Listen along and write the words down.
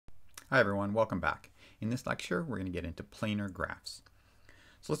Hi everyone, welcome back. In this lecture, we're going to get into planar graphs.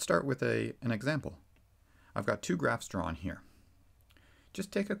 So let's start with an example. I've got two graphs drawn here.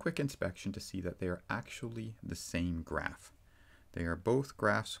 Just take a quick inspection to see that they are actually the same graph. They are both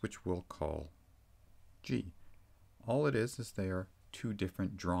graphs which we'll call G. All it is they are two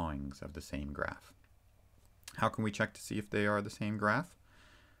different drawings of the same graph. How can we check to see if they are the same graph?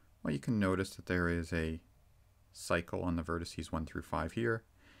 Well, you can notice that there is a cycle on the vertices 1 through 5 here,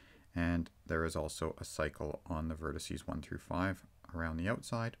 and there is also a cycle on the vertices 1 through 5 around the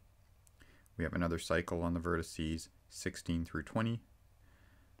outside. We have another cycle on the vertices 16 through 20.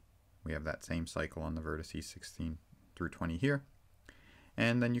 We have that same cycle on the vertices 16 through 20 here.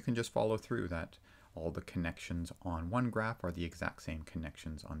 And then you can just follow through that all the connections on one graph are the exact same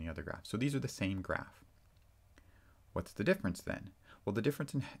connections on the other graph. So these are the same graph. What's the difference then? Well, the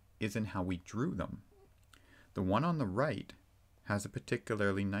difference is in how we drew them. The one on the right has a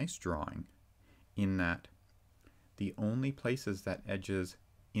particularly nice drawing in that the only places that edges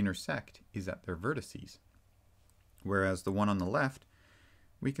intersect is at their vertices. Whereas the one on the left,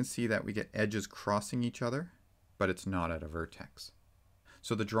 we can see that we get edges crossing each other, but it's not at a vertex.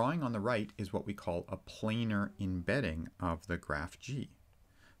 So the drawing on the right is what we call a planar embedding of the graph G.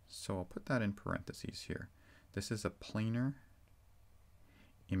 So I'll put that in parentheses here. This is a planar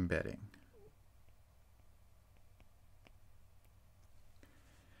embedding.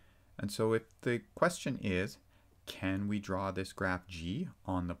 And so if the question is, can we draw this graph G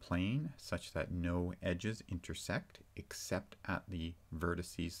on the plane such that no edges intersect except at the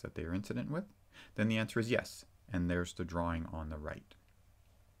vertices that they are incident with? Then the answer is yes, and there's the drawing on the right.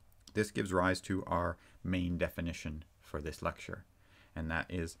 This gives rise to our main definition for this lecture, and that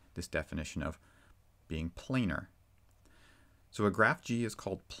is this definition of being planar. So a graph G is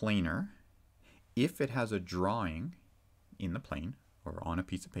called planar if it has a drawing in the plane or on a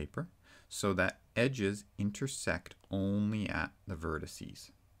piece of paper so that edges intersect only at the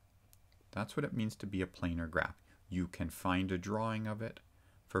vertices. That's what it means to be a planar graph. You can find a drawing of it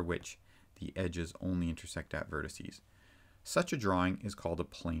for which the edges only intersect at vertices. Such a drawing is called a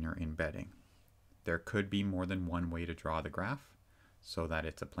planar embedding. There could be more than one way to draw the graph so that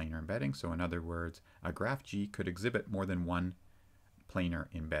it's a planar embedding. So in other words, a graph G could exhibit more than one planar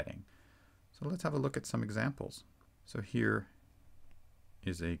embedding. So let's have a look at some examples. So here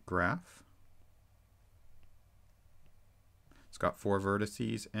is a graph. It's got 4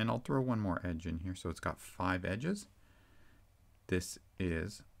 vertices, and I'll throw one more edge in here, so it's got 5 edges. This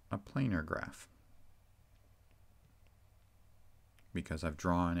is a planar graph because I've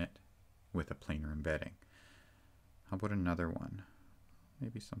drawn it with a planar embedding. How about another one?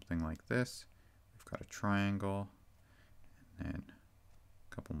 Maybe something like this. We've got a triangle and then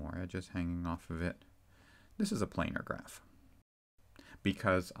a couple more edges hanging off of it. This is a planar graph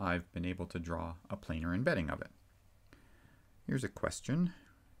because I've been able to draw a planar embedding of it. Here's a question.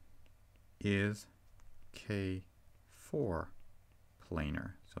 Is K4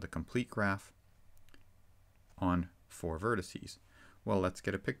 planar? So the complete graph on 4 vertices. Well, let's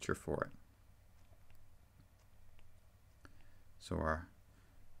get a picture for it. So our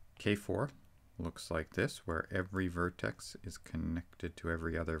K4 looks like this, where every vertex is connected to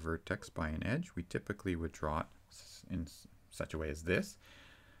every other vertex by an edge. We typically would draw it in such a way as this.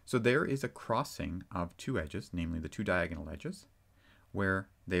 So there is a crossing of 2 edges, namely the 2 diagonal edges, where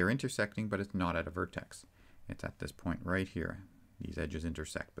they are intersecting, but it's not at a vertex. It's at this point right here. These edges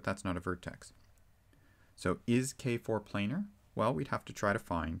intersect, but that's not a vertex. So is K4 planar? Well, we'd have to try to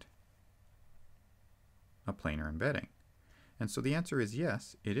find a planar embedding. And so the answer is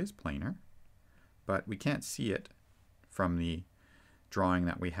yes, it is planar, but we can't see it from the drawing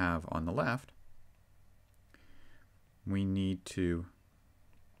that we have on the left. We need to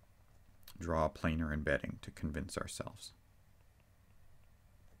draw a planar embedding to convince ourselves.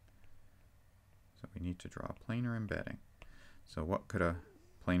 So we need to draw a planar embedding. So what could a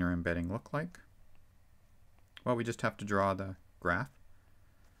planar embedding look like? Well, we just have to draw the graph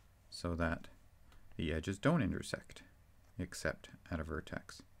so that the edges don't intersect except at a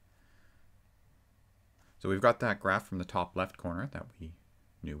vertex. So we've got that graph from the top left corner that we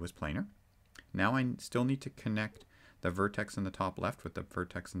knew was planar. Now I still need to connect the vertex in the top left with the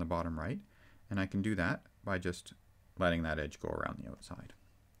vertex in the bottom right, and I can do that by just letting that edge go around the outside.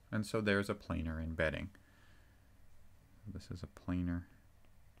 And so there's a planar embedding. This is a planar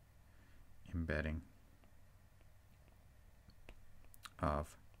embedding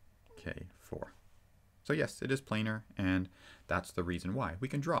of K4. So yes, it is planar, and that's the reason why. We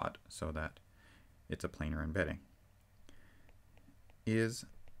can draw it so that it's a planar embedding. Is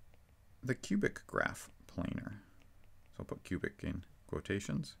the cubic graph planar? So I'll put cubic in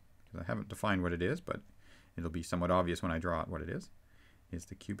quotations because I haven't defined what it is, but it'll be somewhat obvious when I draw it what it is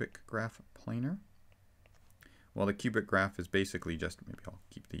the cubic graph planar. Well, the cubic graph is basically just, maybe I'll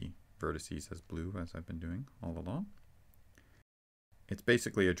keep the vertices as blue as I've been doing all along. It's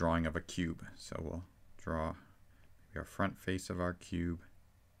basically a drawing of a cube. So we'll draw maybe our front face of our cube,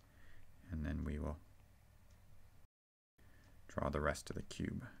 and then we will draw the rest of the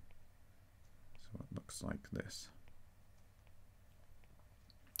cube. So it looks like this.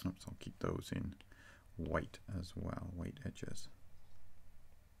 Oops, I'll keep those in white as well, white edges.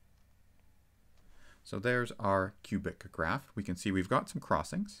 So there's our cubic graph. We can see we've got some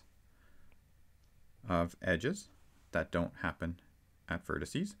crossings of edges that don't happen at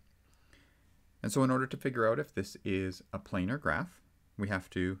vertices. And so in order to figure out if this is a planar graph, we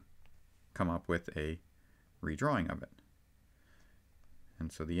have to come up with a redrawing of it.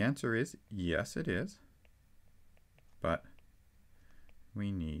 And so the answer is yes, it is, but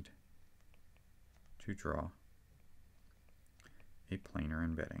we need to draw a planar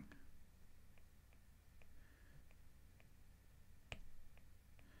embedding.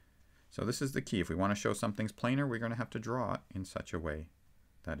 So this is the key. If we want to show something's planar, we're going to have to draw it in such a way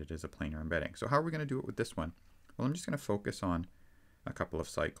that it is a planar embedding. So how are we going to do it with this one? Well, I'm just going to focus on a couple of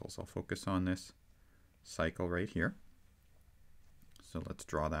cycles. I'll focus on this cycle right here. So let's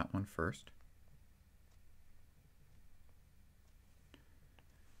draw that one first.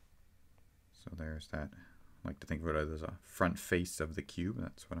 So there's that. I like to think of it as a front face of the cube.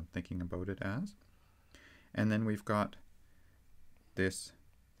 That's what I'm thinking about it as. And then we've got this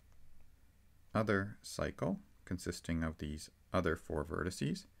other cycle consisting of these other 4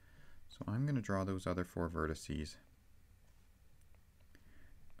 vertices. So I'm going to draw those other 4 vertices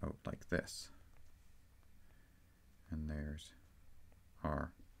out like this. And there's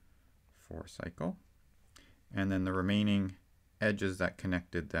our 4 cycle. And then the remaining edges that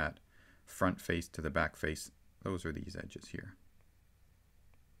connected that front face to the back face, those are these edges here.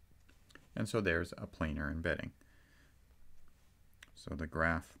 And so there's a planar embedding. So the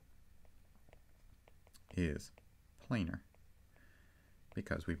graph is planar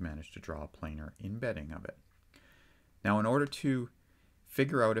because we've managed to draw a planar embedding of it. Now, in order to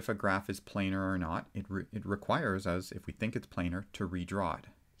figure out if a graph is planar or not, it requires us, if we think it's planar, to redraw it.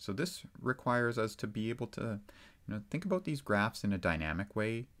 So this requires us to be able to think about these graphs in a dynamic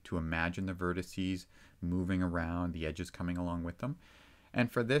way, to imagine the vertices moving around, the edges coming along with them.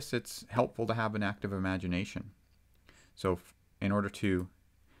 And for this, it's helpful to have an active imagination. So in order to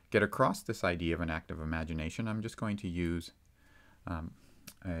get across this idea of an active imagination, I'm just going to use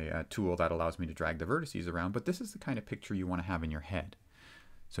a tool that allows me to drag the vertices around, but this is the kind of picture you want to have in your head.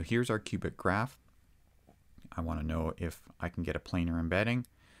 So here's our cubic graph. I want to know if I can get a planar embedding.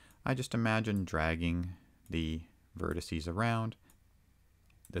 I just imagine dragging the vertices around.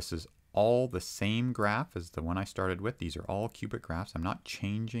 This is all the same graph as the one I started with. These are all cubic graphs. I'm not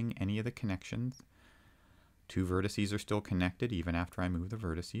changing any of the connections. 2 vertices are still connected even after I move the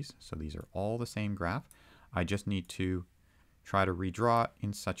vertices. So these are all the same graph. I just need to try to redraw it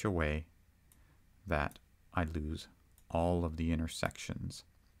in such a way that I lose all of the intersections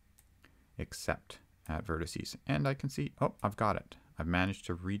except at vertices. And I can see, oh, I've got it. I've managed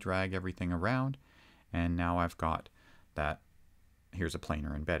to redrag everything around, and now I've got that. Here's a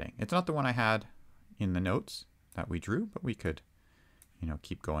planar embedding. It's not the one I had in the notes that we drew, but we could,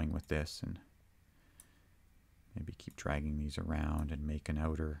 keep going with this and maybe keep dragging these around and make an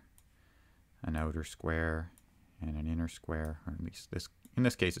outer square and an inner square, or at least in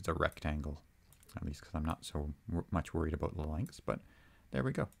this case it's a rectangle, at least because I'm not so much worried about the lengths, but there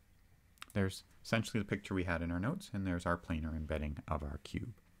we go. There's essentially the picture we had in our notes, and there's our planar embedding of our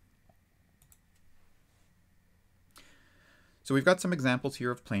cube. So we've got some examples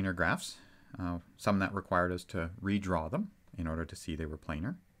here of planar graphs, some that required us to redraw them in order to see they were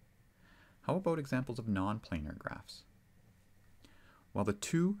planar. How about examples of non-planar graphs? Well, the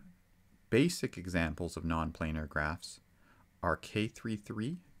 2 basic examples of non-planar graphs are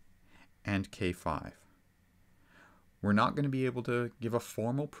K33 and K5. We're not going to be able to give a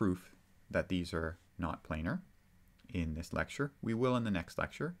formal proof that these are not planar in this lecture. We will in the next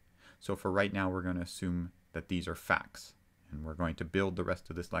lecture. So for right now, we're going to assume that these are facts, and we're going to build the rest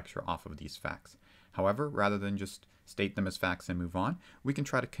of this lecture off of these facts. However, rather than just state them as facts and move on, we can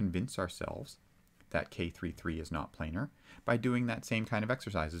try to convince ourselves that K33 is not planar by doing that same kind of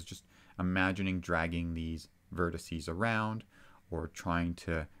exercises, just imagining dragging these vertices around or trying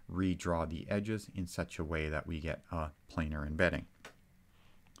to redraw the edges in such a way that we get a planar embedding.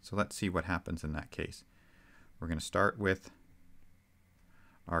 So let's see what happens in that case. We're going to start with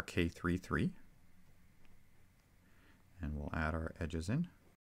our K33, and we'll add our edges in.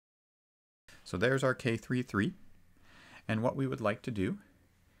 So there's our K33. And what we would like to do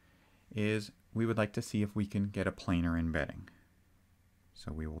is we would like to see if we can get a planar embedding.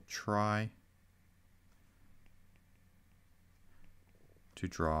 So we will try to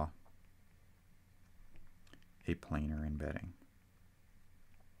draw a planar embedding.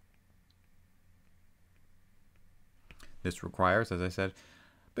 This requires, as I said,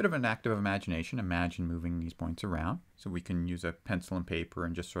 a bit of an active imagination. Imagine moving these points around. So we can use a pencil and paper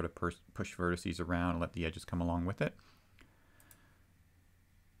and just sort of push vertices around and let the edges come along with it.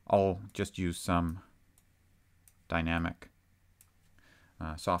 I'll just use some dynamic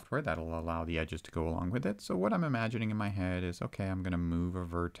software that'll allow the edges to go along with it. So what I'm imagining in my head is, okay, I'm going to move a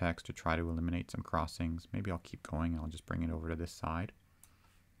vertex to try to eliminate some crossings. Maybe I'll keep going. I'll just bring it over to this side.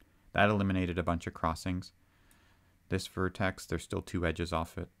 That eliminated a bunch of crossings. This vertex, there's still two edges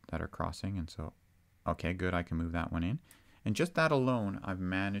off it that are crossing, and so, okay, good, I can move that one in. And just that alone, I've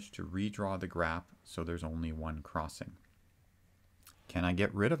managed to redraw the graph so there's only one crossing. Can I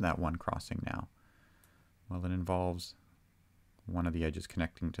get rid of that one crossing now? Well, it involves one of the edges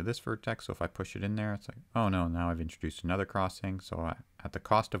connecting to this vertex, so if I push it in there, it's like, oh no, now I've introduced another crossing, so at the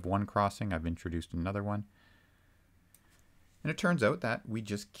cost of one crossing, I've introduced another one. And it turns out that we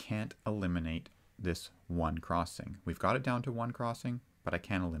just can't eliminate this one crossing. We've got it down to one crossing, but I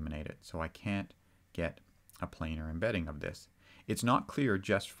can't eliminate it, so I can't get a planar embedding of this. It's not clear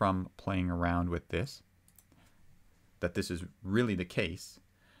just from playing around with this that this is really the case,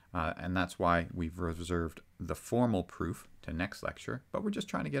 and that's why we've reserved the formal proof to next lecture, but we're just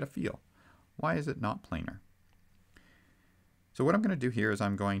trying to get a feel. Why is it not planar? So what I'm going to do here is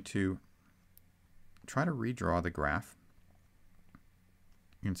I'm going to try to redraw the graph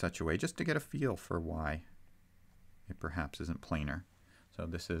in such a way just to get a feel for why it perhaps isn't planar. So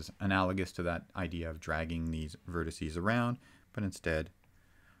this is analogous to that idea of dragging these vertices around, but instead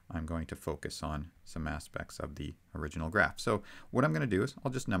I'm going to focus on some aspects of the original graph. So what I'm going to do is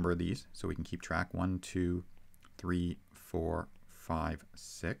I'll just number these so we can keep track. 1, 2, 3, 4, 5,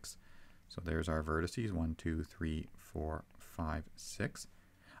 6. So there's our vertices, 1, 2, 3, 4, 5, 6.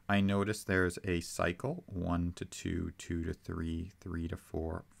 I notice there's a cycle, 1 to 2, 2 to 3, 3 to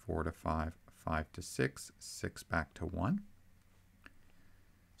 4, 4 to 5, 5 to 6, 6 back to 1.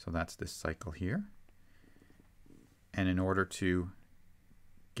 So that's this cycle here. And in order to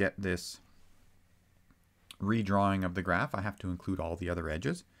get this redrawing of the graph, I have to include all the other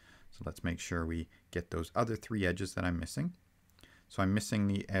edges. So let's make sure we get those other three edges that I'm missing. So I'm missing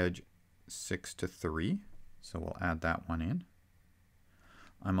the edge 6 to 3, so we'll add that one in.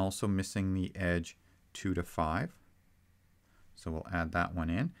 I'm also missing the edge 2 to 5, so we'll add that one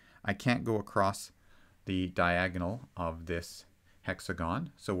in. I can't go across the diagonal of this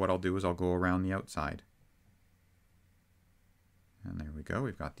hexagon, so what I'll do is I'll go around the outside. And there we go,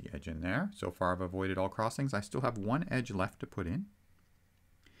 we've got the edge in there. So far I've avoided all crossings. I still have one edge left to put in.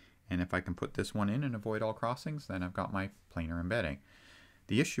 And if I can put this one in and avoid all crossings, then I've got my planar embedding.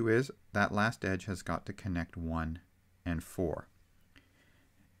 The issue is that last edge has got to connect 1 and 4.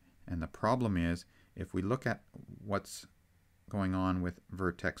 And the problem is, if we look at what's going on with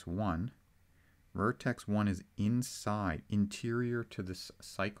vertex 1 is inside, interior to this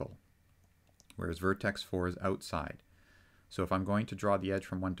cycle, whereas vertex 4 is outside. So if I'm going to draw the edge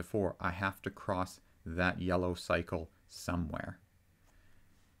from 1 to 4, I have to cross that yellow cycle somewhere.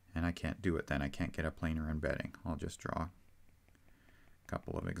 And I can't do it then. I can't get a planar embedding. I'll just draw a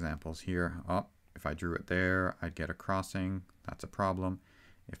couple of examples here. Oh, if I drew it there, I'd get a crossing. That's a problem.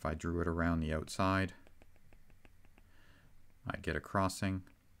 If I drew it around the outside, I'd get a crossing.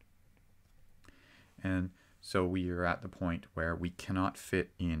 And so we are at the point where we cannot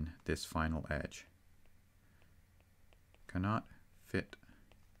fit in this final edge. Cannot fit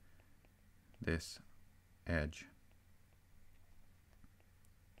this edge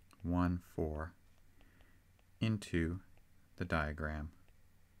 1, 4 into the diagram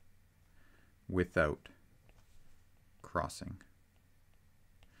without crossing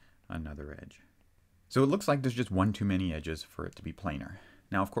another edge. So it looks like there's just one too many edges for it to be planar.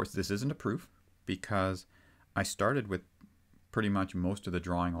 Now, of course, this isn't a proof because I started with pretty much most of the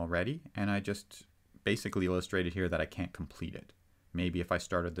drawing already, and I just basically illustrated here that I can't complete it. Maybe if I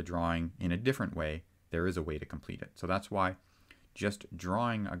started the drawing in a different way, there is a way to complete it. So that's why just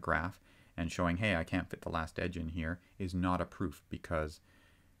drawing a graph and showing, hey, I can't fit the last edge in here is not a proof, because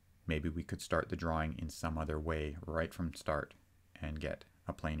maybe we could start the drawing in some other way right from start and get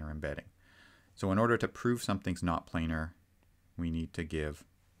a planar embedding. So in order to prove something's not planar, we need to give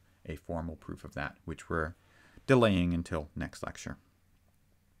a formal proof of that, which we're delaying until next lecture.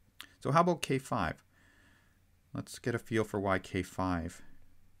 So how about K5? Let's get a feel for why K5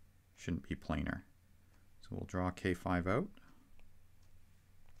 shouldn't be planar. So we'll draw K5 out.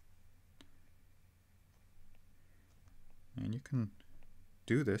 And you can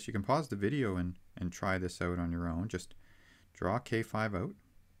do this. You can pause the video and try this out on your own. Just draw K5 out.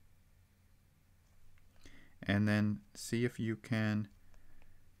 And then see if you can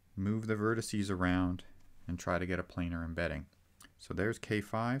move the vertices around and try to get a planar embedding. So there's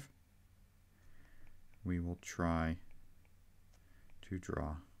K5. We will try to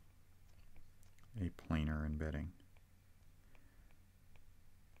draw a planar embedding.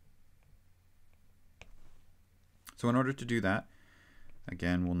 So in order to do that,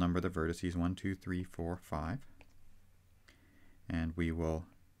 again, we'll number the vertices 1, 2, 3, 4, 5. And we will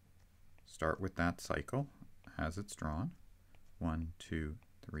start with that cycle as it's drawn. 1, 2,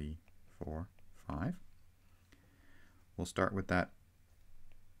 3, 4, 5. We'll start with that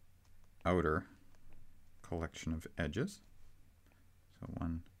outer collection of edges. So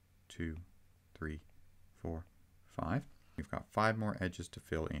 1, 2, 3, 4, 5. We've got 5 more edges to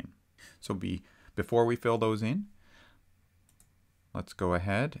fill in. So before we fill those in, let's go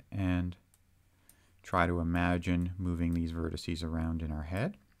ahead and try to imagine moving these vertices around in our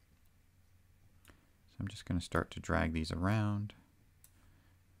head. So I'm just going to start to drag these around.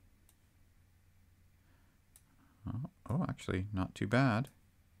 Oh, actually, not too bad.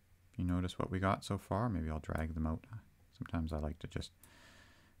 If you notice what we got so far, maybe I'll drag them out. Sometimes I like to just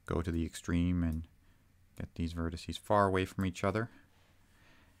go to the extreme and get these vertices far away from each other.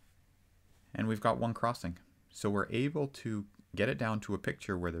 And we've got one crossing. So we're able to get it down to a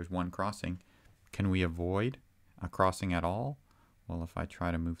picture where there's one crossing. Can we avoid a crossing at all? Well, if I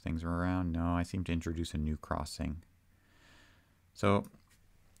try to move things around, no, I seem to introduce a new crossing. So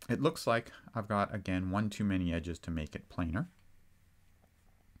it looks like I've got, again, one too many edges to make it planar.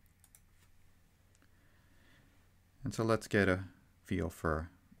 And so let's get a feel for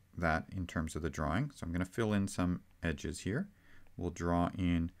that in terms of the drawing. So I'm going to fill in some edges here. We'll draw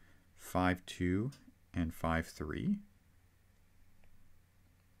in 5, 2 and 5, 3.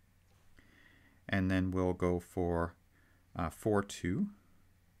 And then we'll go for 4, 2.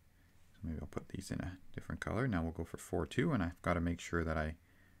 So maybe I'll put these in a different color. Now we'll go for 4, 2, and I've got to make sure that I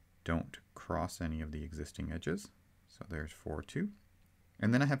don't cross any of the existing edges. So there's 4, 2.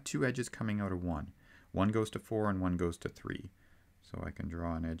 And then I have 2 edges coming out of 1. One goes to 4 and one goes to 3. So I can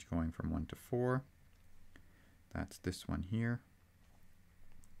draw an edge going from 1 to 4. That's this one here.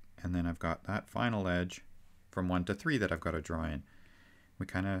 And then I've got that final edge from 1 to 3 that I've got to draw in. We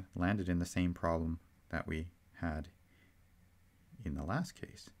kind of landed in the same problem that we had in the last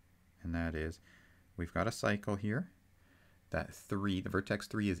case. And that is, we've got a cycle here. That 3, the vertex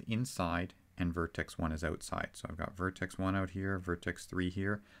 3 is inside and vertex 1 is outside. So I've got vertex 1 out here, vertex 3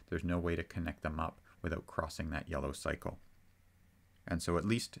 here. There's no way to connect them up without crossing that yellow cycle. And so at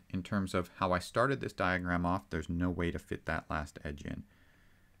least in terms of how I started this diagram off, there's no way to fit that last edge in.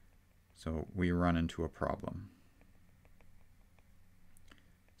 So we run into a problem.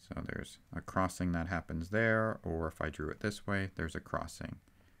 So there's a crossing that happens there, or if I drew it this way, there's a crossing.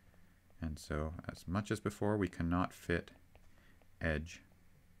 And so as much as before, we cannot fit edge,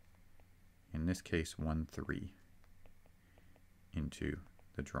 in this case 1, 3, into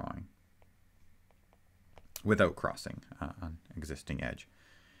the drawing without crossing an existing edge.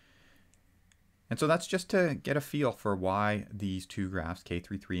 And so that's just to get a feel for why these two graphs,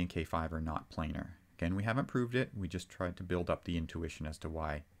 K33 and K5, are not planar. Again, we haven't proved it. We just tried to build up the intuition as to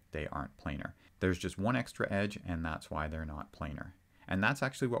why they aren't planar. There's just one extra edge, and that's why they're not planar. And that's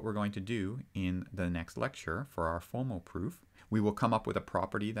actually what we're going to do in the next lecture for our FOMO proof. We will come up with a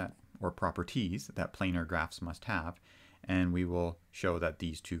property that, or properties that planar graphs must have, and we will show that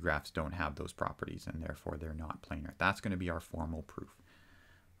these two graphs don't have those properties, and therefore they're not planar. That's going to be our formal proof.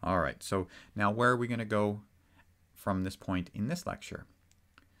 All right, so now where are we going to go from this point in this lecture?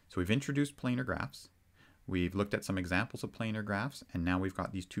 So we've introduced planar graphs. We've looked at some examples of planar graphs, and now we've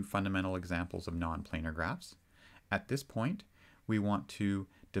got these two fundamental examples of non-planar graphs. At this point, we want to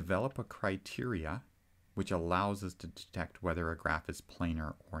develop a criteria which allows us to detect whether a graph is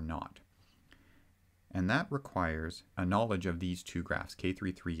planar or not. And that requires a knowledge of these two graphs,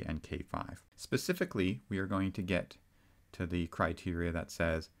 K33 and K5. Specifically, we are going to get to the criteria that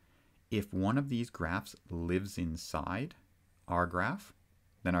says if one of these graphs lives inside our graph,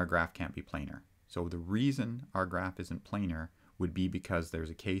 then our graph can't be planar. So the reason our graph isn't planar would be because there's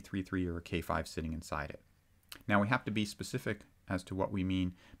a K33 or a K5 sitting inside it. Now we have to be specific as to what we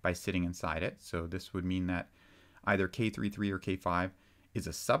mean by sitting inside it. So this would mean that either K33 or K5 is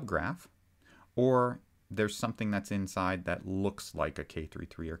a subgraph, or there's something that's inside that looks like a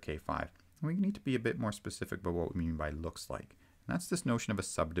K33 or K5. And we need to be a bit more specific about what we mean by looks like. And that's this notion of a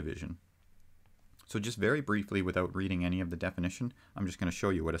subdivision. So just very briefly, without reading any of the definition, I'm just going to show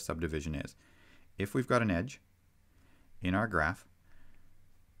you what a subdivision is. If we've got an edge in our graph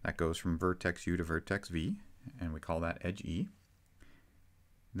that goes from vertex U to vertex V, and we call that edge E,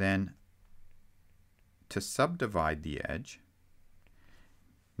 then to subdivide the edge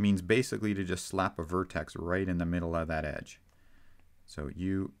means basically to just slap a vertex right in the middle of that edge. So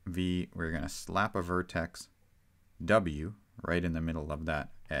U, V, we're going to slap a vertex W right in the middle of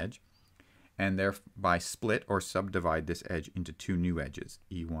that edge, and thereby split or subdivide this edge into two new edges,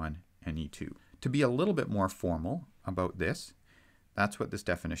 E1 and E2. To be a little bit more formal about this, that's what this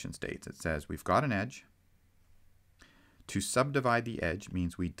definition states. It says we've got an edge. To subdivide the edge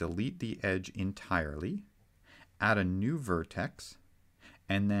means we delete the edge entirely, add a new vertex,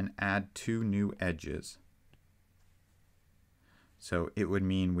 and then add two new edges. So it would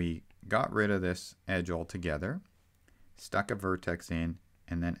mean we got rid of this edge altogether, stuck a vertex in,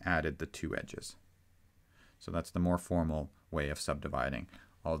 and then added the two edges. So that's the more formal way of subdividing.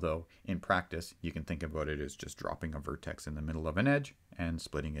 Although in practice, you can think about it as just dropping a vertex in the middle of an edge and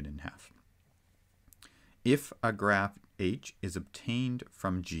splitting it in half. If a graph H is obtained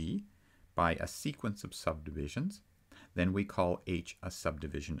from G by a sequence of subdivisions, then we call H a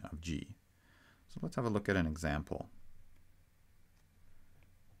subdivision of G. So let's have a look at an example.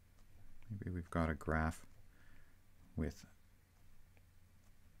 Maybe we've got a graph with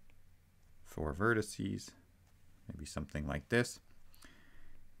 4 vertices, maybe something like this.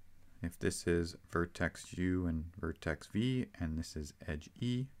 If this is vertex U and vertex V, and this is edge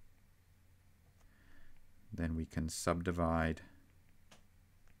E, then we can subdivide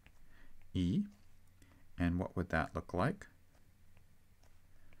E. And what would that look like?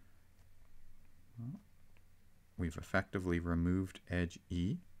 Well, we've effectively removed edge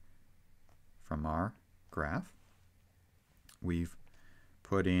E from our graph. We've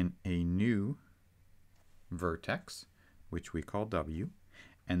put in a new vertex, which we call W,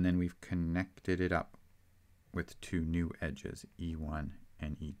 and then we've connected it up with two new edges, E1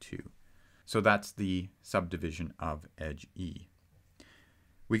 and E2. So that's the subdivision of edge E.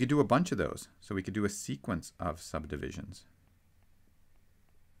 We could do a bunch of those. So we could do a sequence of subdivisions.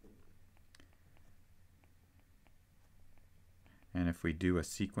 And if we do a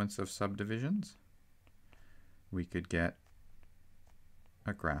sequence of subdivisions, we could get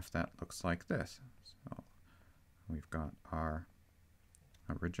a graph that looks like this. So we've got our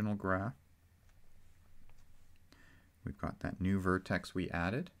original graph. We've got that new vertex we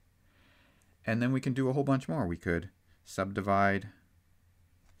added. And then we can do a whole bunch more. We could subdivide,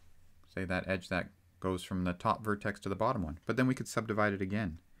 say, that edge that goes from the top vertex to the bottom one. But then we could subdivide it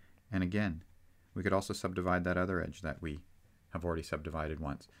again and again. We could also subdivide that other edge that we have already subdivided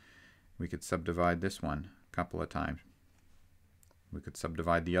once. We could subdivide this one a couple of times. We could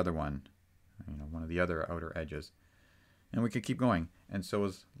subdivide the other one, one of the other outer edges. And we could keep going. And so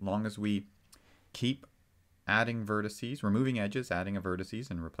as long as we keep adding vertices, removing edges, adding a vertices,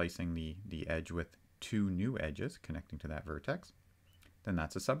 and replacing the edge with two new edges connecting to that vertex, then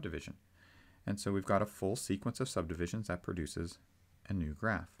that's a subdivision. And so we've got a full sequence of subdivisions that produces a new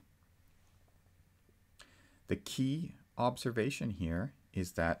graph. The key observation here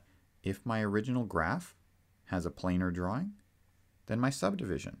is that if my original graph has a planar drawing, then my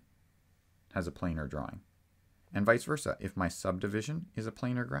subdivision has a planar drawing. And vice versa. If my subdivision is a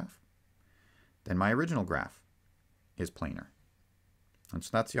planar graph, then my original graph is planar. And so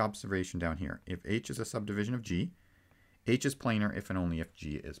that's the observation down here. If H is a subdivision of G, H is planar if and only if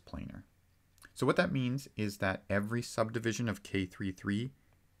G is planar. So what that means is that every subdivision of K33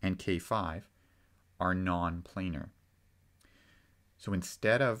 and K5 are non-planar. So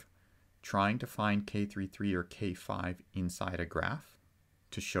instead of trying to find K33 or K5 inside a graph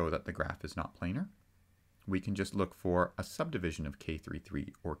to show that the graph is not planar, we can just look for a subdivision of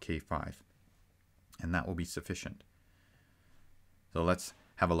K33 or K5, and that will be sufficient. So let's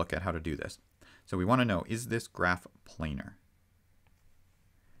have a look at how to do this. So we want to know, is this graph planar?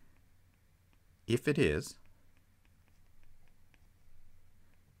 If it is,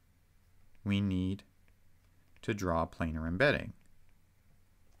 we need to draw a planar embedding.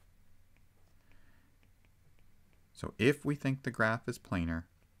 So if we think the graph is planar,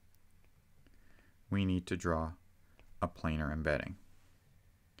 we need to draw a planar embedding.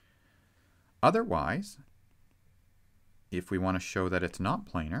 Otherwise, if we want to show that it's not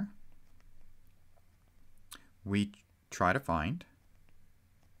planar, we try to find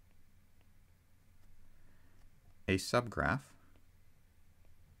a subgraph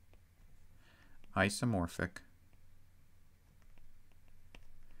isomorphic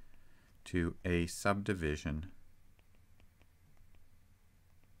to a subdivision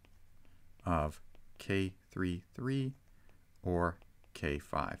of K33 or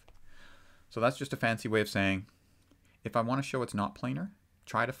K5. So that's just a fancy way of saying, if I want to show it's not planar,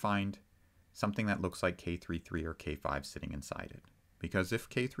 try to find something that looks like K33 or K5 sitting inside it. Because if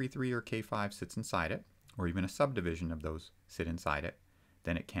K33 or K5 sits inside it, or even a subdivision of those sit inside it,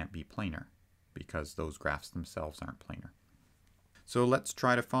 then it can't be planar, because those graphs themselves aren't planar. So let's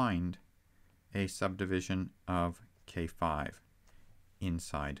try to find a subdivision of K5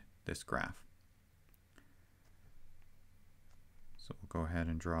 inside this graph. So we'll go ahead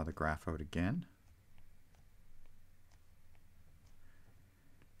and draw the graph out again.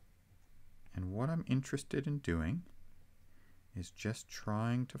 And what I'm interested in doing is just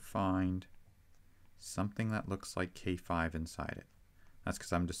trying to find something that looks like K5 inside it. That's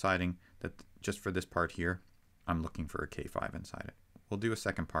because I'm deciding that just for this part here, I'm looking for a K5 inside it. We'll do a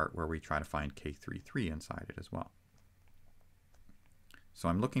second part where we try to find K33 inside it as well. So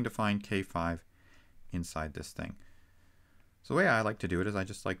I'm looking to find K5 inside this thing. So the way I like to do it is I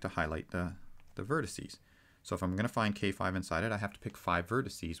just like to highlight the vertices. So if I'm going to find K5 inside it, I have to pick 5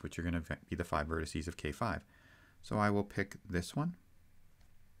 vertices, which are going to be the 5 vertices of K5. So I will pick this one,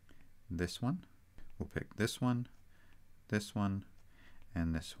 we'll pick this one,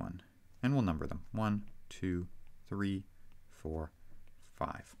 and this one. And we'll number them. 1, 2, 3, 4,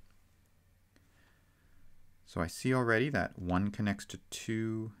 5. So I see already that 1 connects to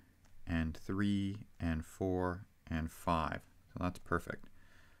 2, and 3, and 4, and 5. So that's perfect.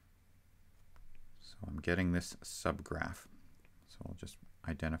 So I'm getting this subgraph. So I'll just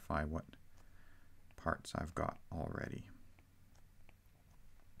identify what parts I've got already.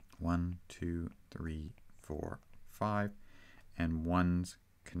 1, 2, 3, 4, 5, and 1's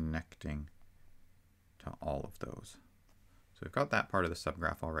connecting to all of those. So we've got that part of the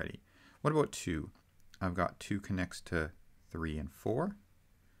subgraph already. What about 2? I've got 2 connects to 3 and 4.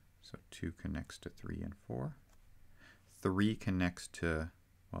 So 2 connects to 3 and 4. 3 connects to,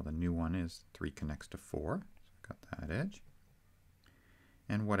 well, the new one is 3 connects to 4. So I've got that edge.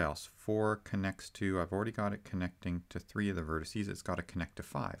 And what else? 4 connects to, I've already got it connecting to 3 of the vertices. It's got to connect to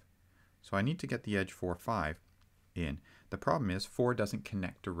 5. So I need to get the edge 4, 5 in. The problem is 4 doesn't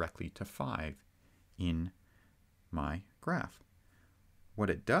connect directly to 5 in my graph.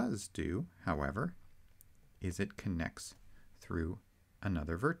 What it does do, however, is it connects through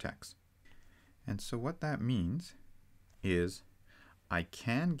another vertex. And so what that means is I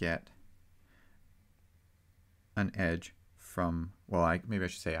can get an edge from, well, maybe I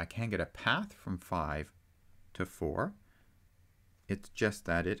should say I can get a path from 5 to 4. It's just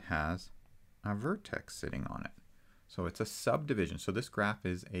that it has a vertex sitting on it. So it's a subdivision. So this graph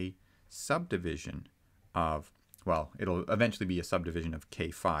is a subdivision of, well, it'll eventually be a subdivision of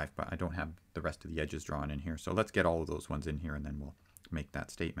K5, but I don't have the rest of the edges drawn in here. So let's get all of those ones in here and then we'll make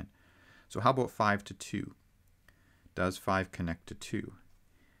that statement. So how about 5 to 2? Does 5 connect to 2?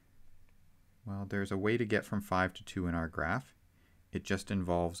 Well, there's a way to get from 5 to 2 in our graph. It just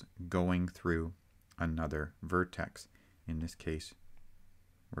involves going through another vertex. In this case,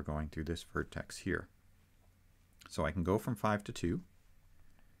 we're going through this vertex here. So I can go from 5 to 2.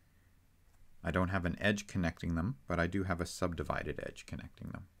 I don't have an edge connecting them, but I do have a subdivided edge connecting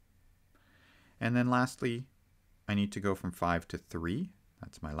them. And then lastly, I need to go from 5 to 3.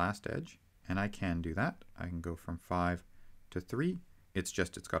 That's my last edge. And I can do that. I can go from 5 to 3. It's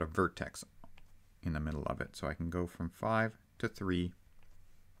just it's got a vertex in the middle of it. So I can go from 5 to 3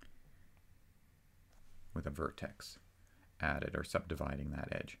 with a vertex added or subdividing that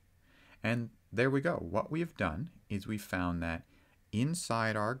edge. And there we go. What we have done is we found that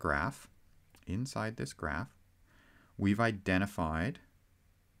inside our graph, inside this graph, we've identified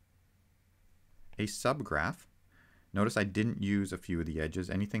a subgraph. Notice I didn't use a few of the edges.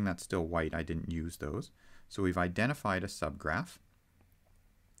 Anything that's still white, I didn't use those. So we've identified a subgraph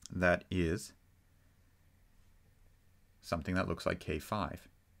that is something that looks like K5.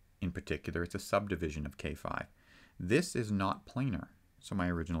 In particular, it's a subdivision of K5. This is not planar, so my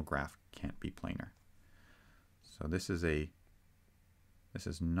original graph can't be planar. So this is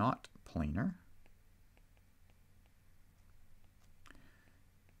not planar.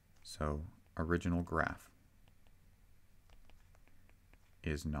 So original graph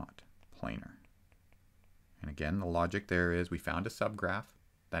is not planar. And again, the logic there is we found a subgraph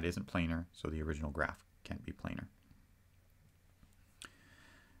that isn't planar, so the original graph can't be planar.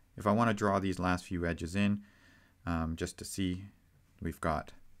 If I want to draw these last few edges in, just to see, we've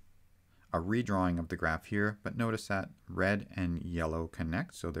got a redrawing of the graph here, but notice that red and yellow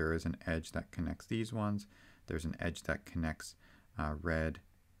connect, so there is an edge that connects these ones. There's an edge that connects red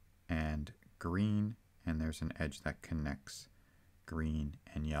and green, and there's an edge that connects green,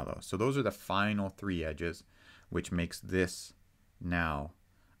 and yellow. So those are the final 3 edges, which makes this now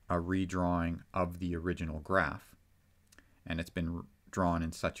a redrawing of the original graph. And it's been drawn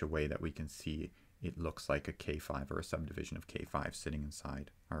in such a way that we can see it looks like a K5 or a subdivision of K5 sitting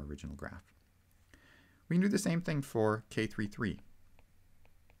inside our original graph. We can do the same thing for K33.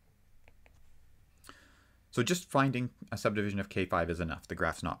 So just finding a subdivision of K5 is enough. The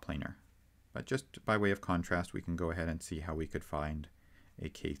graph's not planar. But just by way of contrast, we can go ahead and see how we could find a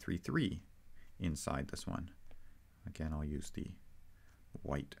K33 inside this one. Again, I'll use the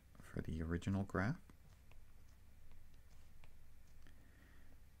white for the original graph.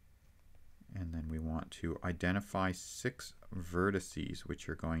 And then we want to identify 6 vertices, which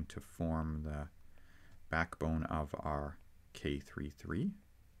are going to form the backbone of our K33.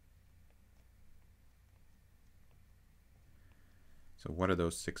 So what are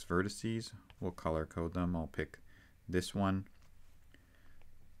those 6 vertices? We'll color code them. I'll pick this one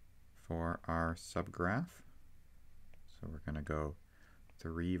for our subgraph. So we're going to go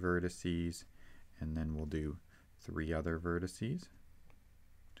 3 vertices, and then we'll do 3 other vertices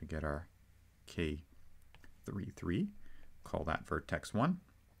to get our K33. Call that vertex 1.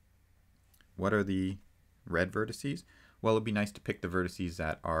 What are the red vertices? Well, it'd be nice to pick the vertices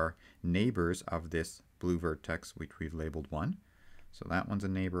that are neighbors of this blue vertex, which we've labeled 1. So that one's a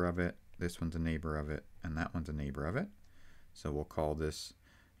neighbor of it, this one's a neighbor of it, and that one's a neighbor of it. So we'll call this,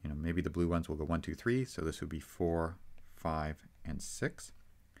 maybe the blue ones will go 1, 2, 3. So this would be 4, 5, and 6.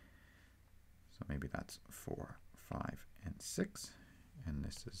 So maybe that's 4, 5, and 6. And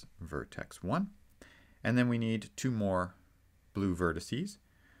this is vertex 1. And then we need 2 more blue vertices.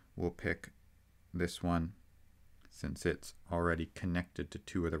 We'll pick this one since it's already connected to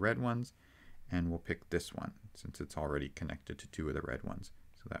 2 of the red ones, and we'll pick this one since it's already connected to 2 of the red ones.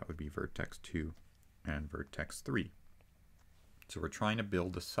 So that would be vertex 2 and vertex 3. So we're trying to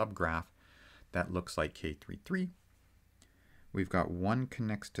build a subgraph that looks like K33. We've got 1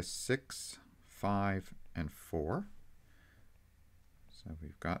 connects to 6, 5, and 4. So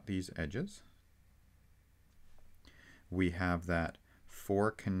we've got these edges. We have that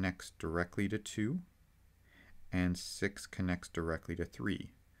 4 connects directly to 2, and 6 connects directly to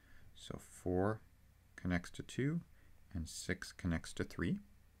 3. So 4 connects to 2, and 6 connects to 3.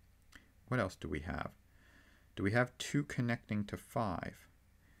 What else do we have? Do we have 2 connecting to 5?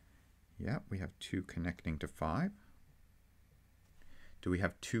 Yeah, we have 2 connecting to 5. Do we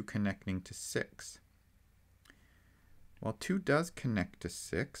have 2 connecting to 6? Well, 2 does connect to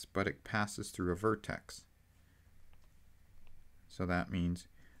 6, but it passes through a vertex. So that means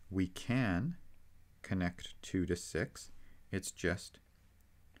we can connect 2 to 6. It's just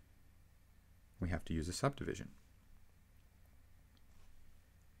we have to use a subdivision.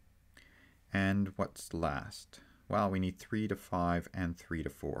 And what's last? Well, we need 3 to 5 and 3 to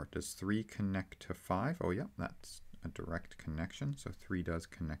 4. Does 3 connect to 5? Oh, yeah, that's a direct connection. So 3 does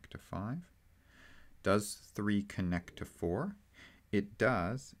connect to 5. Does 3 connect to 4? It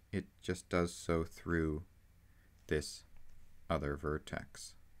does. It just does so through this other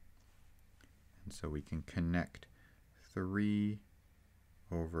vertex. And so we can connect 3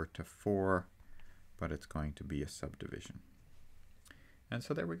 over to 4, but it's going to be a subdivision. And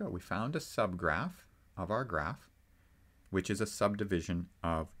so there we go. We found a subgraph of our graph, which is a subdivision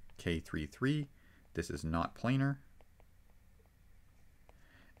of K33. This is not planar.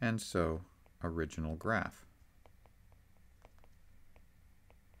 And so original graph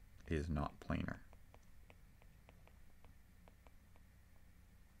is not planar.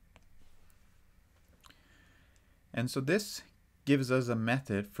 And so this gives us a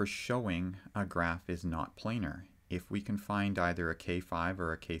method for showing a graph is not planar. If we can find either a K5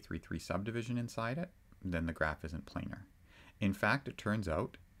 or a K33 subdivision inside it, then the graph isn't planar. In fact, it turns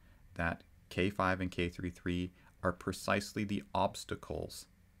out that K5 and K33 are precisely the obstacles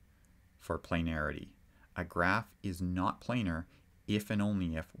for planarity. A graph is not planar if and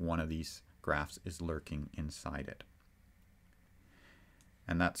only if one of these graphs is lurking inside it.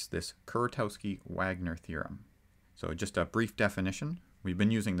 And that's this Kuratowski-Wagner theorem. So just a brief definition. We've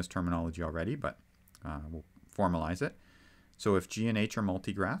been using this terminology already, but we'll formalize it. So if G and H are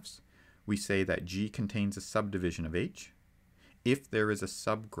multigraphs, we say that G contains a subdivision of H if there is a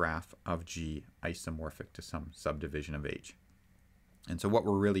subgraph of G isomorphic to some subdivision of H. And so what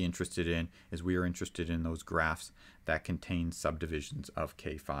we're really interested in is we are interested in those graphs that contain subdivisions of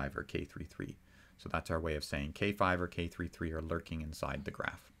K5 or K33. So that's our way of saying K5 or K33 are lurking inside the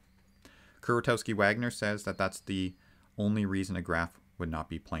graph. Kuratowski-Wagner says that that's the only reason a graph would not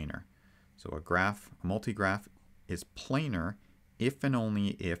be planar. So a multigraph is planar if and only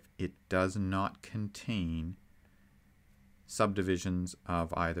if it does not contain subdivisions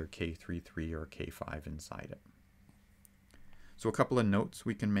of either K33 or K5 inside it. So a couple of notes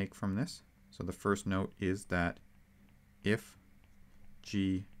we can make from this. So the first note is that if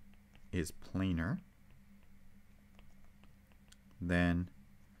G is planar, then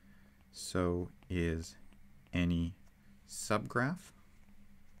so is any subgraph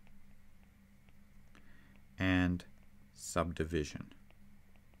and subdivision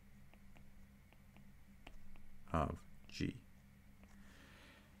of G.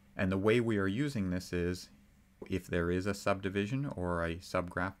 And the way we are using this is if there is a subdivision or a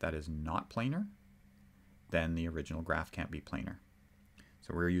subgraph that is not planar, then the original graph can't be planar.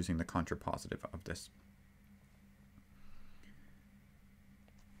 So we're using the contrapositive of this.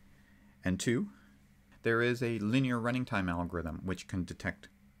 And 2, there is a linear running time algorithm which can detect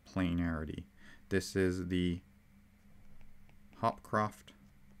planarity. This is the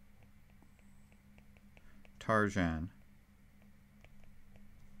Hopcroft-Tarjan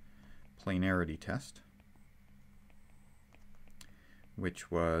planarity test, which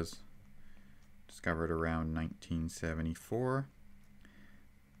was discovered around 1974,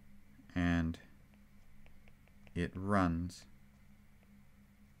 and it runs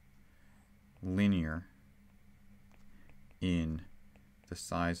linear in the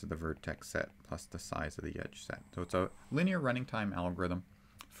size of the vertex set plus the size of the edge set. So it's a linear running time algorithm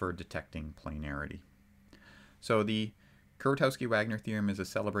for detecting planarity. So the Kuratowski-Wagner theorem is a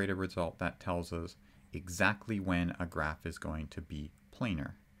celebrated result that tells us exactly when a graph is going to be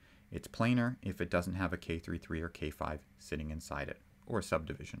planar. It's planar if it doesn't have a K33 or K5 sitting inside it, or a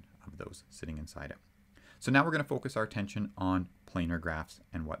subdivision of those sitting inside it. So now we're going to focus our attention on planar graphs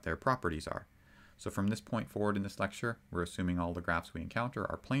and what their properties are. So from this point forward in this lecture, we're assuming all the graphs we encounter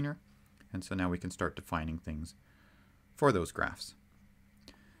are planar, and so now we can start defining things for those graphs.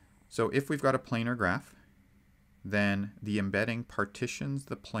 So if we've got a planar graph, then the embedding partitions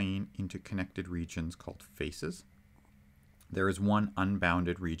the plane into connected regions called faces. There is one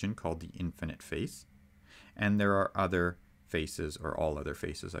unbounded region called the infinite face, and there are other faces, or all other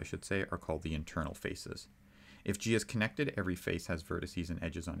faces I should say, are called the internal faces. If G is connected, every face has vertices and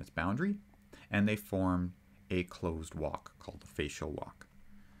edges on its boundary, and they form a closed walk called the facial walk.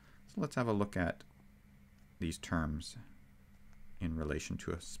 So let's have a look at these terms in relation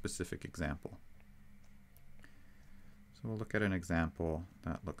to a specific example. So we'll look at an example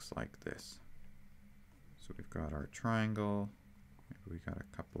that looks like this. So we've got our triangle, maybe we've got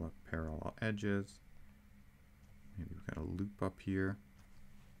a couple of parallel edges, maybe we've got a loop up here.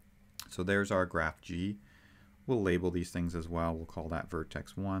 So there's our graph G. We'll label these things as well. We'll call that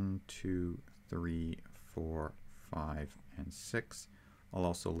vertex 1, 2, 3, 4, 5, and 6. I'll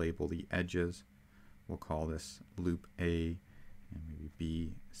also label the edges. We'll call this loop A, and maybe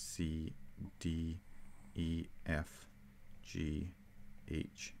B, C, D, E, F, G,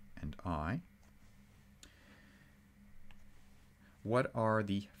 H, and I. What are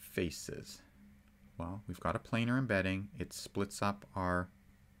the faces? Well, we've got a planar embedding. It splits up our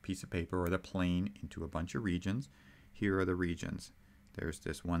piece of paper or the plane into a bunch of regions. Here are the regions. There's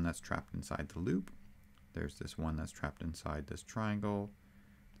this one that's trapped inside the loop. There's this one that's trapped inside this triangle.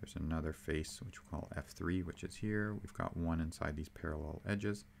 There's another face which we'll call F3, which is here. We've got one inside these parallel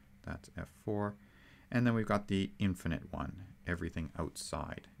edges. That's F4. And then we've got the infinite one. Everything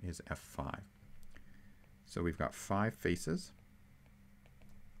outside is F5. So we've got 5 faces.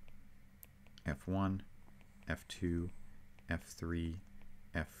 F1, F2, F3,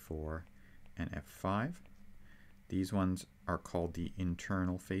 F4, and F5. These ones are called the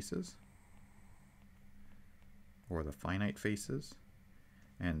internal faces, or the finite faces,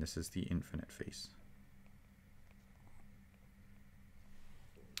 and this is the infinite face.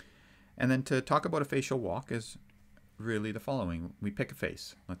 And then to talk about a facial walk is really the following. We pick a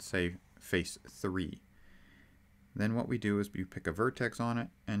face, let's say face 3. Then what we do is we pick a vertex on it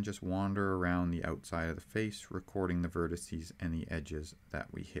and just wander around the outside of the face, recording the vertices and the edges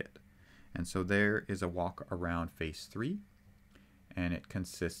that we hit. And so there is a walk around face 3, and it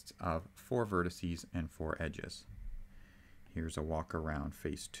consists of 4 vertices and 4 edges. Here's a walk around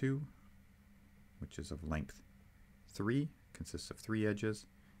face 2, which is of length 3, consists of 3 edges,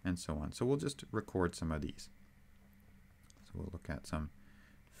 and so on. So we'll just record some of these. So we'll look at some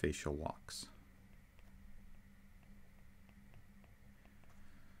facial walks.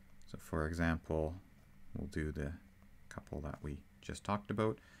 So for example, we'll do the couple that we just talked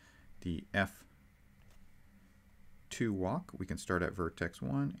about. The F2 walk, we can start at vertex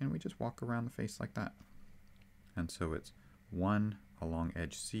 1 and we just walk around the face like that. And so it's 1 along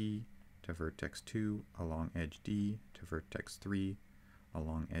edge C to vertex 2, along edge D to vertex 3,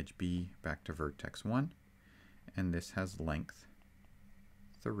 along edge B back to vertex 1. and this has length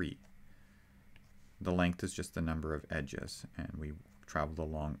 3. The length is just the number of edges, and we traveled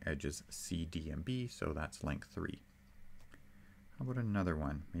along edges C, D, and B, so that's length 3. How about another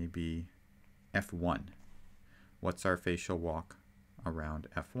one? Maybe F1. What's our facial walk around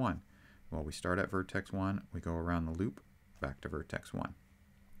F1? Well, we start at vertex 1, we go around the loop, back to vertex 1.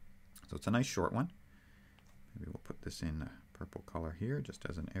 So it's a nice short one. Maybe we'll put this in purple color here, just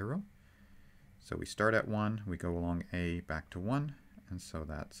as an arrow. So we start at 1, we go along A, back to 1, and so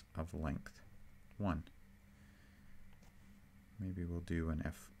that's of length 1. Maybe we'll do an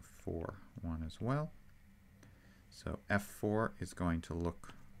F4 one as well. So F4 is going to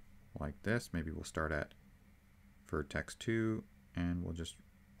look like this. Maybe we'll start at vertex 2, and we'll just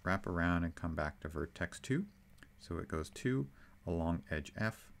wrap around and come back to vertex 2. So it goes 2 along edge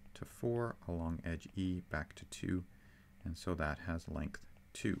F to 4 along edge E back to 2, and so that has length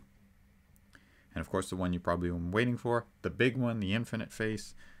 2. And of course the one you probably been waiting for, the big one, the infinite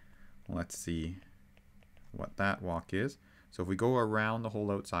face. Let's see what that walk is. So if we go around the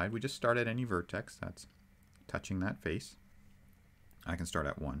whole outside, we just start at any vertex that's touching that face. I can start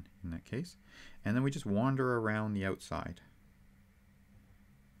at 1 in that case. And then we just wander around the outside.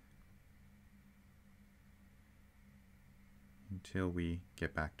 Until we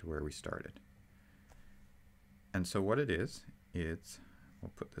get back to where we started. And so what it is,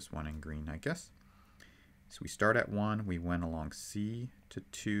 we'll put this one in green, I guess. So we start at 1, we went along C to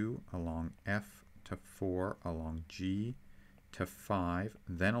 2, along F to 4, along G to 5,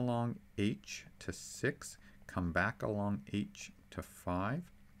 then along H to 6, come back along H to 5,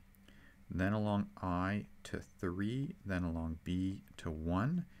 then along I to 3, then along B to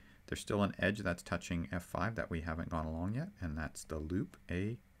 1. There's still an edge that's touching F5 that we haven't gone along yet, and that's the loop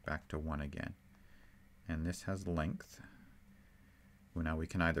A back to 1 again. And this has length. Well, now we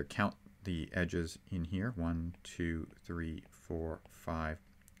can either count the edges in here, 1, 2, 3, 4, 5,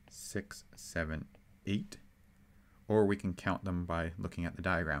 6, 7, 8, or we can count them by looking at the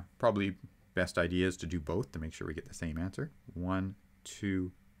diagram. Probably best idea is to do both to make sure we get the same answer. 1,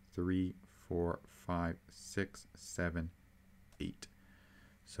 2, 3, 4, 5, 6, 7, 8.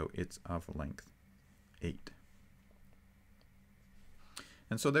 So it's of length 8.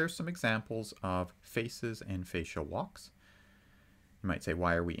 And so there's some examples of faces and facial walks. You might say,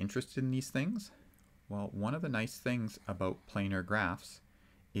 why are we interested in these things? Well, one of the nice things about planar graphs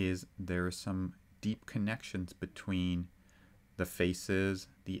is there are some deep connections between the faces,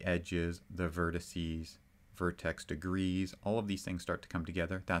 the edges, the vertices, vertex degrees. All of these things start to come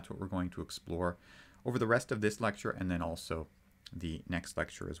together. That's what we're going to explore over the rest of this lecture, and then also the next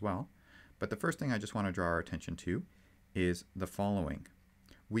lecture as well. But the first thing I just want to draw our attention to is the following.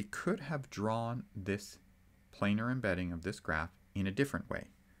 We could have drawn this planar embedding of this graph in a different way.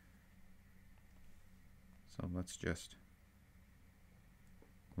 So let's just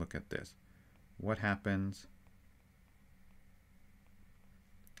look at this. What happens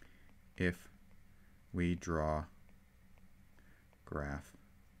if we draw graph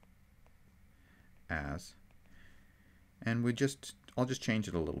as, and I'll just change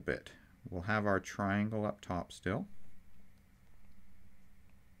it a little bit. We'll have our triangle up top still.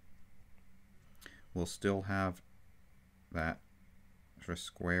 We'll still have that sort of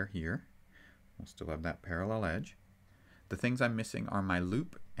square here. We'll still have that parallel edge. The things I'm missing are my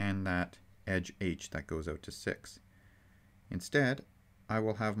loop and that edge H that goes out to 6. Instead, I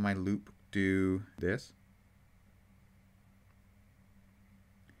will have my loop do this,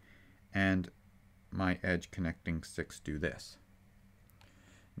 and my edge connecting 6 do this.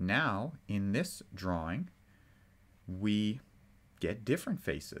 Now, in this drawing, we get different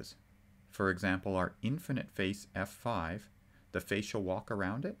faces. For example, our infinite face F5, the facial walk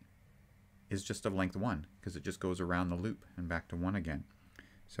around it is just of length 1 because it just goes around the loop and back to 1 again.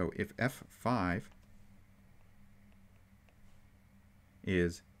 So if F5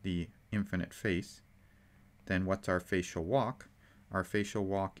 is the infinite face, then what's our facial walk? Our facial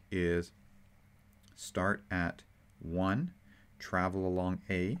walk is start at 1, travel along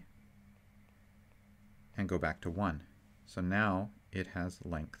A, and go back to 1. So now it has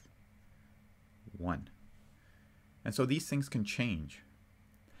length 1. And so these things can change.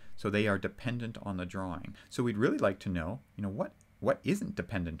 So they are dependent on the drawing. So we'd really like to know, what isn't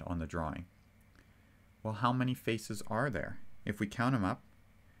dependent on the drawing? Well, how many faces are there? If we count them up,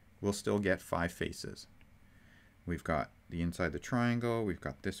 we'll still get 5 faces. We've got the inside the triangle, we've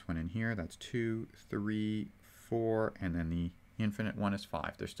got this one in here, that's 2, 3, 4, and then the infinite one is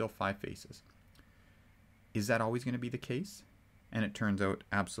 5. There's still 5 faces. Is that always going to be the case? And it turns out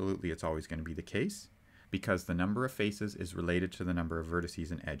absolutely it's always going to be the case, because the number of faces is related to the number of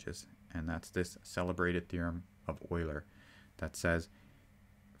vertices and edges. And that's this celebrated theorem of Euler that says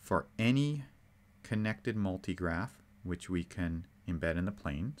for any connected multigraph, which we can embed in the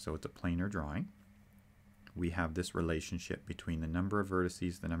plane, so it's a planar drawing, we have this relationship between the number of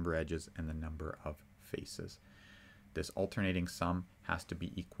vertices, the number of edges, and the number of faces. This alternating sum has to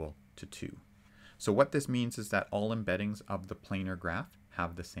be equal to 2. So what this means is that all embeddings of the planar graph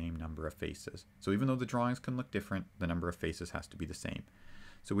have the same number of faces. So even though the drawings can look different, the number of faces has to be the same.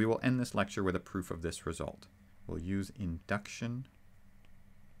 So we will end this lecture with a proof of this result. We'll use induction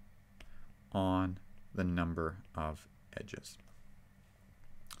on the number of edges.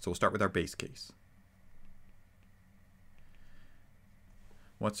 So we'll start with our base case.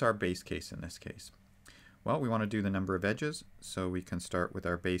 What's our base case in this case? Well, we want to do the number of edges, so we can start with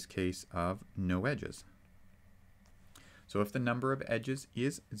our base case of no edges. So if the number of edges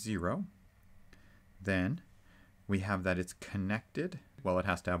is 0, then we have that it's connected. Well, it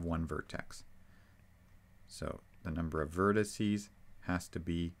has to have one vertex. So the number of vertices has to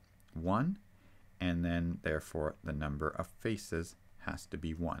be 1, and then therefore the number of faces has to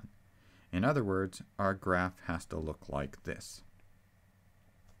be 1. In other words, our graph has to look like this.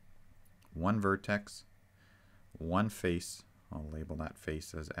 One vertex, one face, I'll label that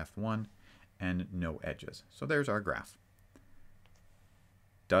face as F1, and no edges. So there's our graph.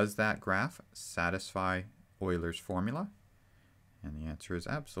 Does that graph satisfy Euler's formula? And the answer is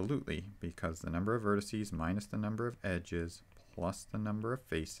absolutely, because the number of vertices minus the number of edges plus the number of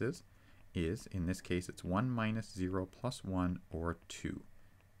faces is, in this case, it's 1 minus 0 plus 1, or 2.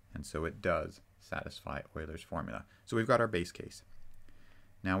 And so it does satisfy Euler's formula. So we've got our base case.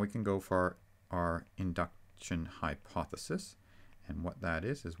 Now we can go for our induction hypothesis. And what that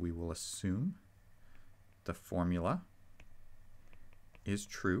is we will assume the formula is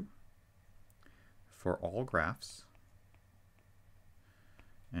true for all graphs.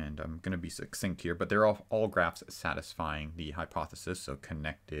 And I'm going to be succinct here, but they're all graphs satisfying the hypothesis, so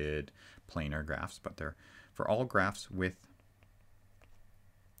connected planar graphs, but they're for all graphs with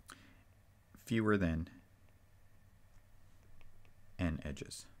fewer than n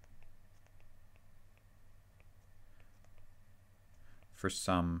edges. For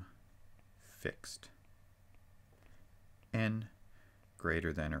some fixed n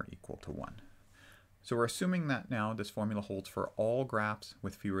greater than or equal to 1. So we're assuming that now this formula holds for all graphs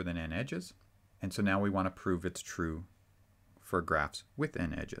with fewer than n edges. And so now we want to prove it's true for graphs with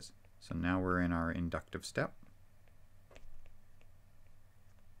n edges. So now we're in our inductive step.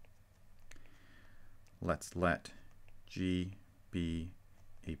 Let's let G be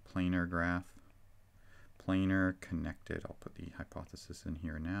a planar graph. Planar connected, I'll put the hypothesis in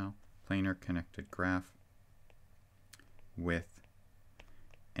here now. Planar connected graph with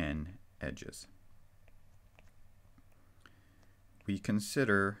n edges. We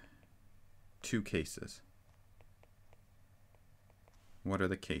consider two cases. What are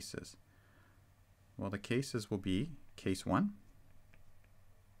the cases? Well, the cases will be case 1.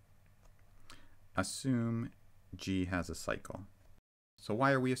 Assume G has a cycle. So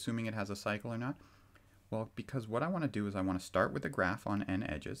why are we assuming it has a cycle or not? Well, because what I want to do is I want to start with a graph on n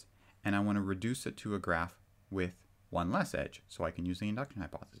edges, and I want to reduce it to a graph with one less edge, so I can use the induction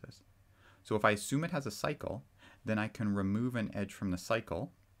hypothesis. So if I assume it has a cycle, then I can remove an edge from the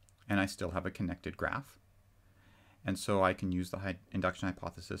cycle, and I still have a connected graph. And so I can use the induction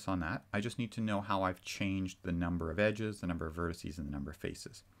hypothesis on that. I just need to know how I've changed the number of edges, the number of vertices, and the number of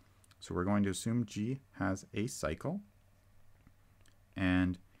faces. So we're going to assume G has a cycle,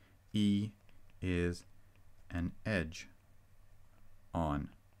 and E is an edge on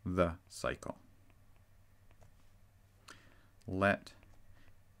the cycle. Let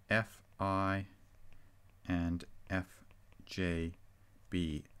Fi and Fj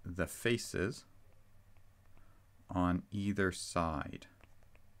be the faces on either side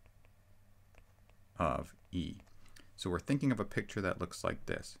of E. So we're thinking of a picture that looks like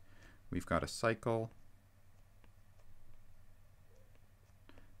this. We've got a cycle,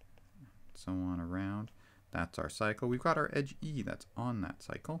 so on around. That's our cycle. We've got our edge E that's on that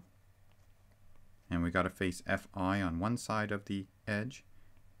cycle. And we've got a face Fi on one side of the edge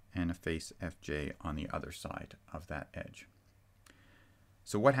and a face Fj on the other side of that edge.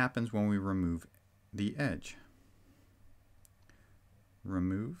 So what happens when we remove the edge?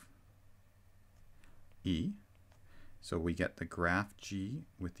 Remove E. So we get the graph G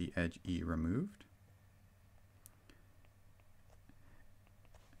with the edge E removed.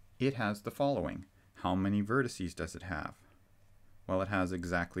 It has the following. How many vertices does it have? Well, it has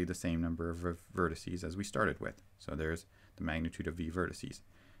exactly the same number of vertices as we started with. So there's the magnitude of V vertices.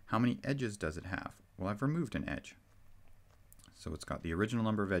 How many edges does it have? Well, I've removed an edge. So it's got the original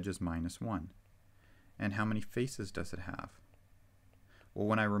number of edges minus 1. And how many faces does it have? Well,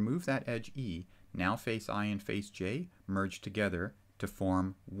 when I remove that edge E, now face I and face J merge together to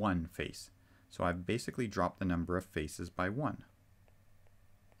form one face. So I've basically dropped the number of faces by 1.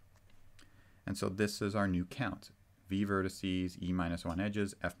 And so this is our new count. V vertices, E minus 1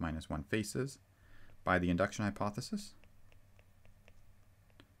 edges, F minus 1 faces. By the induction hypothesis,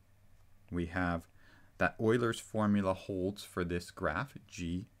 we have that Euler's formula holds for this graph,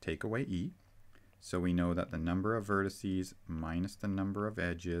 G take away E. So we know that the number of vertices minus the number of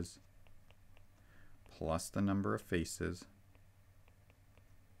edges plus the number of faces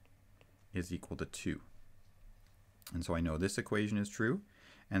is equal to 2. And so I know this equation is true.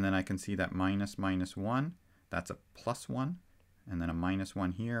 And then I can see that minus minus 1, that's a plus 1. And then a minus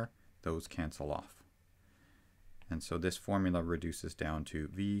 1 here, those cancel off. And so this formula reduces down to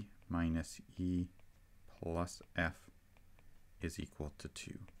V minus E plus F is equal to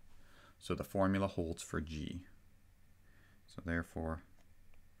 2. So the formula holds for G. So therefore,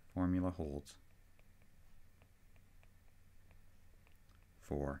 formula holds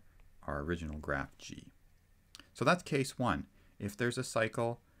for our original graph G. So that's case 1. If there's a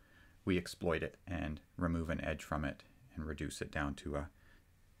cycle, we exploit it and remove an edge from it and reduce it down to a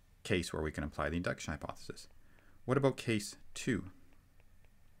case where we can apply the induction hypothesis. What about case 2?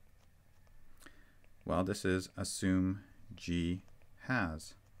 Well, this is assume G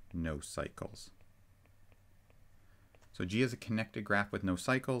has no cycles. So G is a connected graph with no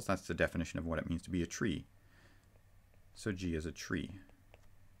cycles. That's the definition of what it means to be a tree. So G is a tree.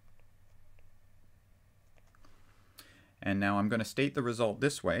 And now I'm going to state the result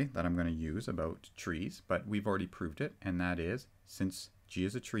this way that I'm going to use about trees, but we've already proved it, and that is, since G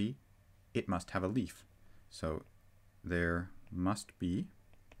is a tree, it must have a leaf. So there must be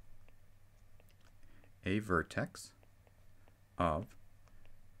a vertex of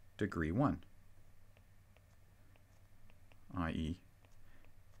degree 1, i.e.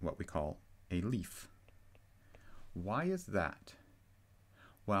 what we call a leaf. Why is that?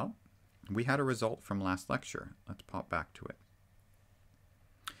 Well, we had a result from last lecture. Let's pop back to it.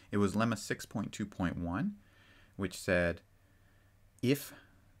 It was lemma 6.2.1, which said if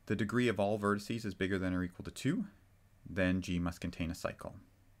the degree of all vertices is bigger than or equal to 2, then G must contain a cycle.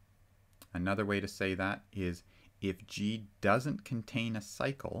 Another way to say that is if G doesn't contain a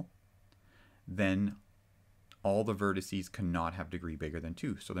cycle, then all the vertices cannot have degree bigger than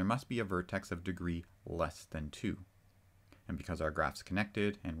 2. So there must be a vertex of degree less than 2. And because our graph's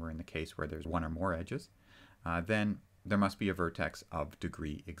connected, and we're in the case where there's 1 or more edges, then there must be a vertex of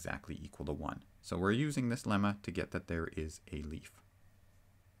degree exactly equal to 1. So we're using this lemma to get that there is a leaf.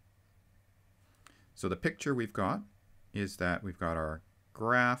 So the picture we've got is that we've got our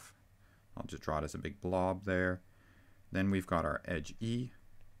graph. I'll just draw it as a big blob there. Then we've got our edge E,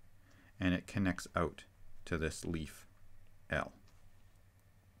 and it connects out to this leaf L.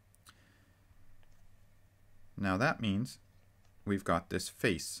 Now that means we've got this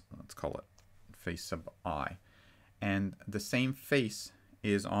face, let's call it face sub I, and the same face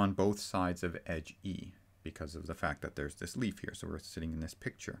is on both sides of edge E because of the fact that there's this leaf here, so we're sitting in this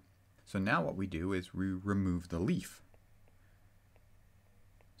picture. So now what we do is we remove the leaf.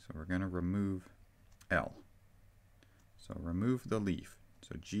 So we're going to remove L. So remove the leaf.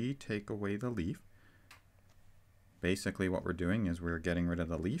 So G take away the leaf. Basically what we're doing is we're getting rid of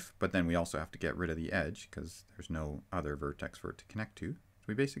the leaf, but then we also have to get rid of the edge because there's no other vertex for it to connect to. So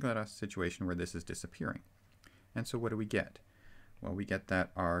we basically got a situation where this is disappearing. And so what do we get? Well, we get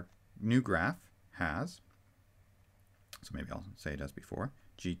that our new graph has, so maybe I'll say it as before,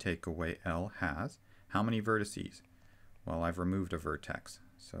 G take away L has how many vertices? Well, I've removed a vertex.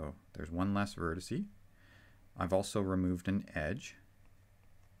 So there's one less vertice. I've also removed an edge.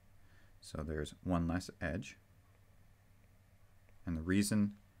 So there's one less edge. And the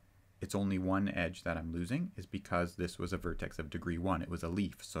reason it's only one edge that I'm losing is because this was a vertex of degree 1. It was a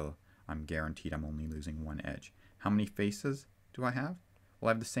leaf, so I'm guaranteed I'm only losing one edge. How many faces do I have? Well,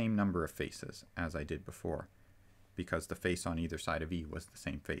 I have the same number of faces as I did before because the face on either side of E was the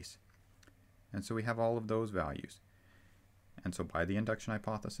same face. And so we have all of those values. And so by the induction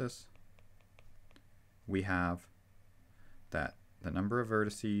hypothesis, we have that the number of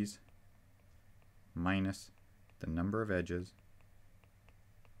vertices minus the number of edges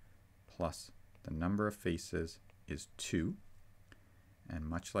plus the number of faces is 2. And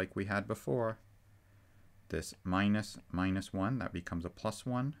much like we had before, this minus minus 1, that becomes a plus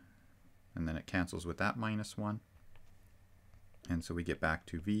 1. And then it cancels with that minus 1. And so we get back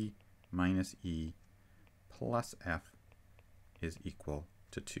to V minus E plus F is equal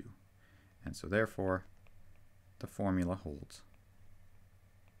to 2. And so therefore, the formula holds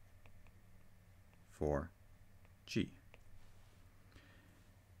for G.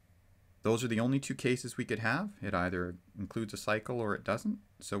 Those are the only two cases we could have. It either includes a cycle or it doesn't,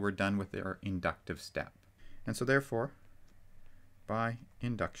 so we're done with our inductive step. And so therefore, by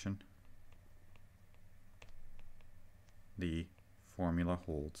induction, the formula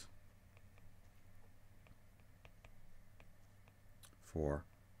holds for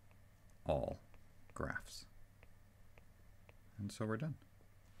all graphs. And so we're done.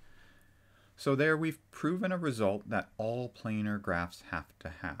 So there we've proven a result that all planar graphs have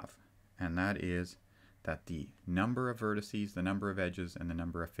to have, and that is that the number of vertices, the number of edges, and the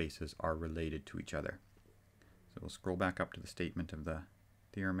number of faces are related to each other. So we'll scroll back up to the statement of the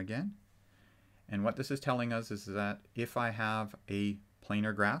theorem again. And what this is telling us is that if I have a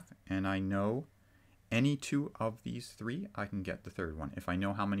planar graph and I know any two of these three, I can get the third one. If I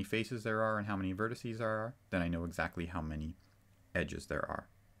know how many faces there are and how many vertices there are, then I know exactly how many edges there are.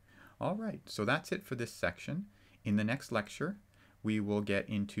 All right, so that's it for this section. In the next lecture, we will get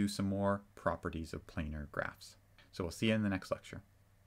into some more properties of planar graphs. So we'll see you in the next lecture.